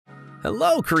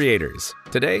Hello, creators!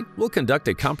 Today, we'll conduct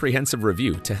a comprehensive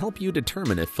review to help you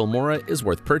determine if Filmora is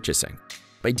worth purchasing.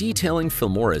 By detailing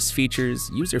Filmora's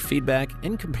features, user feedback,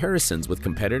 and comparisons with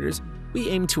competitors, we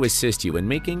aim to assist you in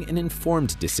making an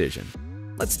informed decision.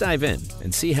 Let's dive in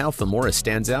and see how Filmora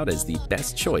stands out as the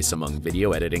best choice among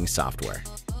video editing software.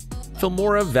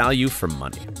 Filmora value for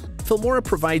money. Filmora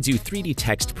provides you 3D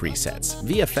text presets,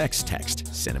 VFX text,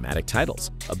 cinematic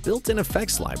titles, a built-in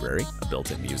effects library, a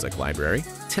built-in music library,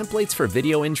 templates for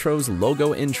video intros,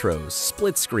 logo intros,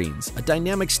 split screens, a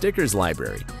dynamic stickers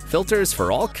library, filters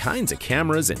for all kinds of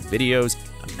cameras and videos,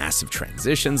 a massive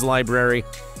transitions library.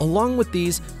 Along with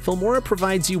these, Filmora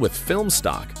provides you with film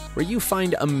stock, where you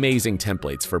find amazing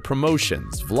templates for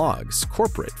promotions, vlogs,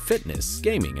 corporate, fitness,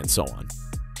 gaming, and so on.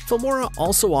 Filmora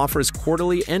also offers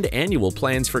quarterly and annual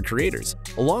plans for creators,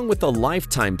 along with a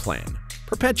lifetime plan,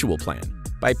 Perpetual Plan.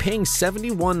 By paying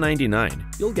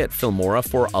 $71.99, you'll get Filmora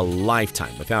for a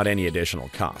lifetime without any additional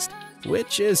cost,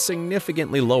 which is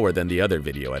significantly lower than the other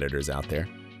video editors out there.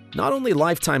 Not only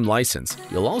lifetime license,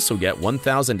 you'll also get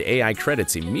 1,000 AI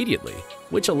credits immediately,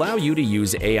 which allow you to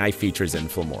use AI features in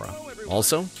Filmora.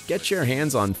 Also, get your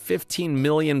hands on 15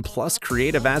 million plus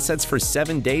creative assets for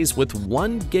 7 days with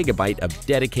 1 GB of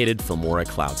dedicated Filmora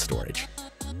cloud storage.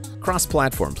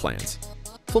 Cross-platform plans.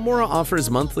 Filmora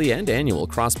offers monthly and annual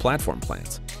cross-platform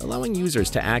plans, allowing users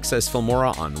to access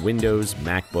Filmora on Windows,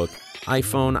 MacBook,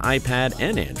 iPhone, iPad,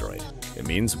 and Android. It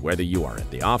means whether you are at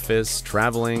the office,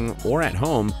 traveling, or at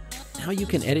home, now you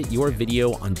can edit your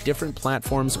video on different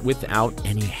platforms without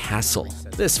any hassle.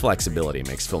 This flexibility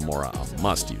makes Filmora a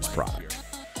must-use product.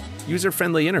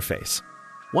 User-friendly interface.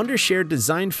 Wondershare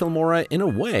designed Filmora in a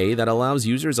way that allows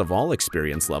users of all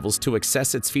experience levels to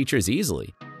access its features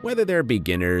easily, whether they're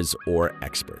beginners or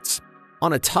experts.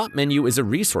 On a top menu is a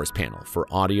resource panel for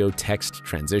audio, text,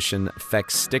 transition,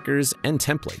 effects, stickers, and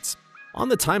templates. On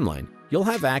the timeline, you'll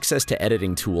have access to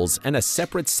editing tools and a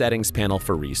separate settings panel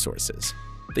for resources.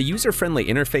 The user-friendly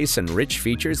interface and rich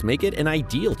features make it an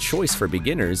ideal choice for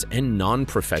beginners and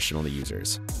non-professional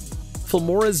users.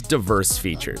 Filmora's diverse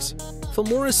features.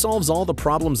 Filmora solves all the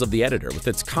problems of the editor with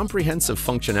its comprehensive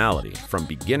functionality, from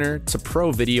beginner to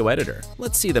pro video editor.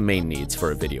 Let's see the main needs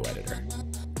for a video editor.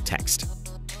 Text.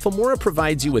 Filmora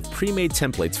provides you with pre-made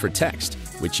templates for text,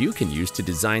 which you can use to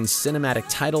design cinematic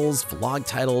titles, vlog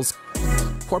titles,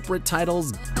 corporate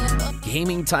titles,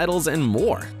 gaming titles, and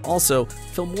more. Also,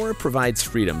 Filmora provides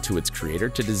freedom to its creator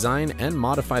to design and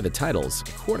modify the titles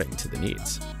according to the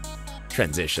needs.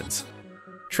 Transitions.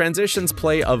 Transitions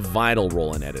play a vital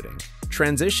role in editing.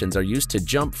 Transitions are used to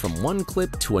jump from one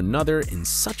clip to another in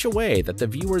such a way that the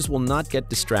viewers will not get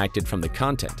distracted from the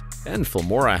content. And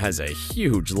Filmora has a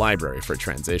huge library for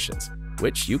transitions,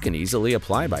 which you can easily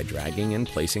apply by dragging and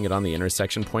placing it on the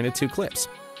intersection point of 2 clips.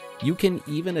 You can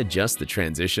even adjust the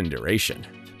transition duration.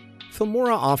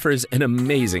 Filmora offers an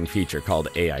amazing feature called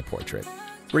AI Portrait,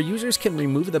 where users can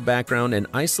remove the background and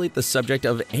isolate the subject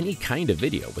of any kind of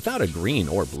video without a green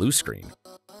or blue screen.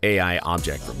 AI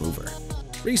Object Remover.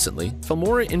 Recently,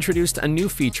 Filmora introduced a new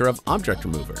feature of Object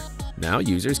Remover. Now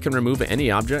users can remove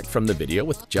any object from the video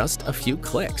with just a few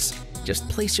clicks. Just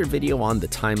place your video on the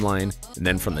timeline, and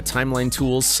then from the timeline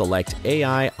tools, select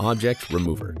AI Object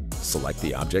Remover. Select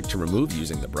the object to remove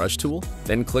using the brush tool,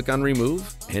 then click on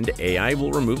Remove, and AI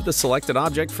will remove the selected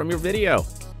object from your video.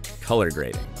 Color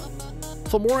grading.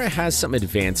 Filmora has some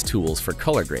advanced tools for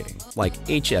color grading, like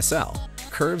HSL,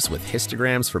 curves with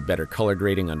histograms for better color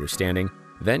grading understanding,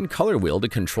 then color wheel to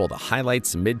control the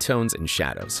highlights, midtones, and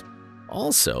shadows.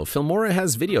 Also, Filmora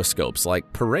has video scopes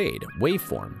like Parade,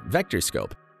 Waveform, Vector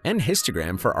Scope, and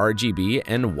histogram for RGB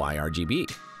and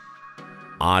YRGB.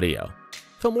 Audio.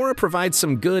 Filmora provides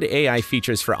some good AI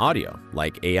features for audio,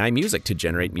 like AI music to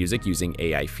generate music using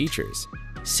AI features.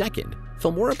 Second,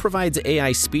 Filmora provides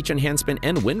AI speech enhancement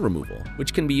and wind removal,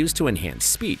 which can be used to enhance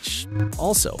speech.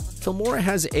 Also, Filmora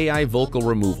has AI vocal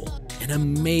removal, an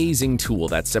amazing tool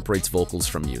that separates vocals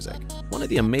from music. One of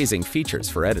the amazing features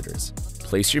for editors.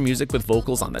 Place your music with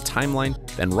vocals on the timeline,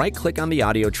 then right-click on the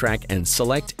audio track and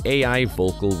select AI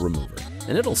Vocal Remover,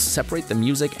 and it'll separate the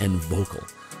music and vocal.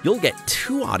 You'll get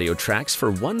 2 audio tracks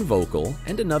for 1 vocal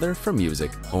and another for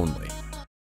music only.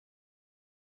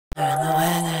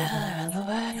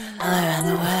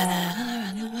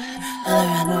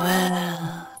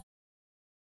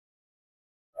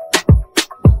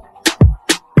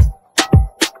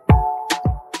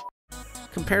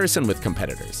 Comparison with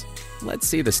competitors. Let's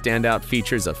see the standout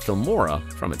features of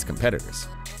Filmora from its competitors.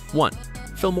 1.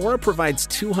 Filmora provides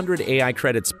 200 AI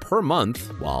credits per month,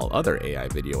 while other AI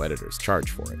video editors charge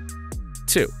for it.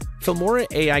 2. Filmora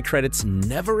AI credits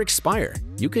never expire.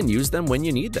 You can use them when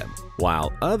you need them,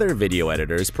 while other video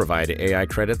editors provide AI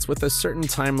credits with a certain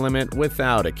time limit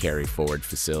without a carry-forward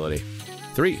facility.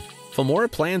 3.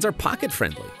 Filmora plans are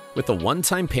pocket-friendly. With a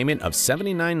one-time payment of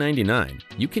 $79.99,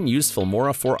 you can use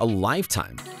Filmora for a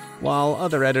lifetime, while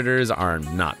other editors are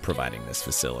not providing this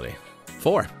facility.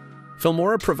 4.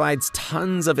 Filmora provides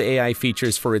tons of AI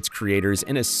features for its creators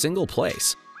in a single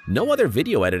place. No other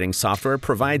video editing software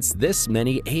provides this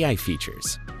many AI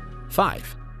features.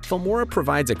 5. Filmora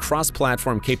provides a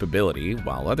cross-platform capability,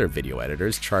 while other video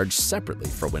editors charge separately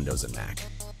for Windows and Mac.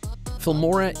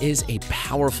 Filmora is a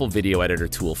powerful video editor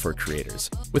tool for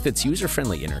creators, with its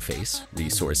user-friendly interface,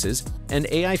 resources, and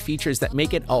AI features that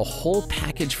make it a whole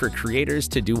package for creators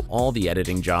to do all the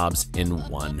editing jobs in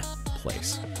one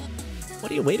place.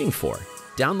 What are you waiting for?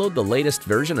 Download the latest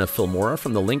version of Filmora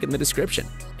from the link in the description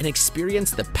and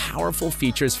experience the powerful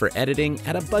features for editing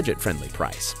at a budget-friendly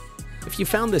price. If you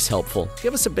found this helpful,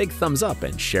 give us a big thumbs up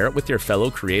and share it with your fellow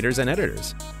creators and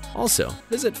editors. Also,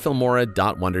 visit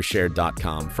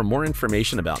filmora.wondershare.com for more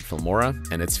information about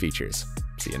Filmora and its features.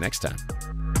 See you next time.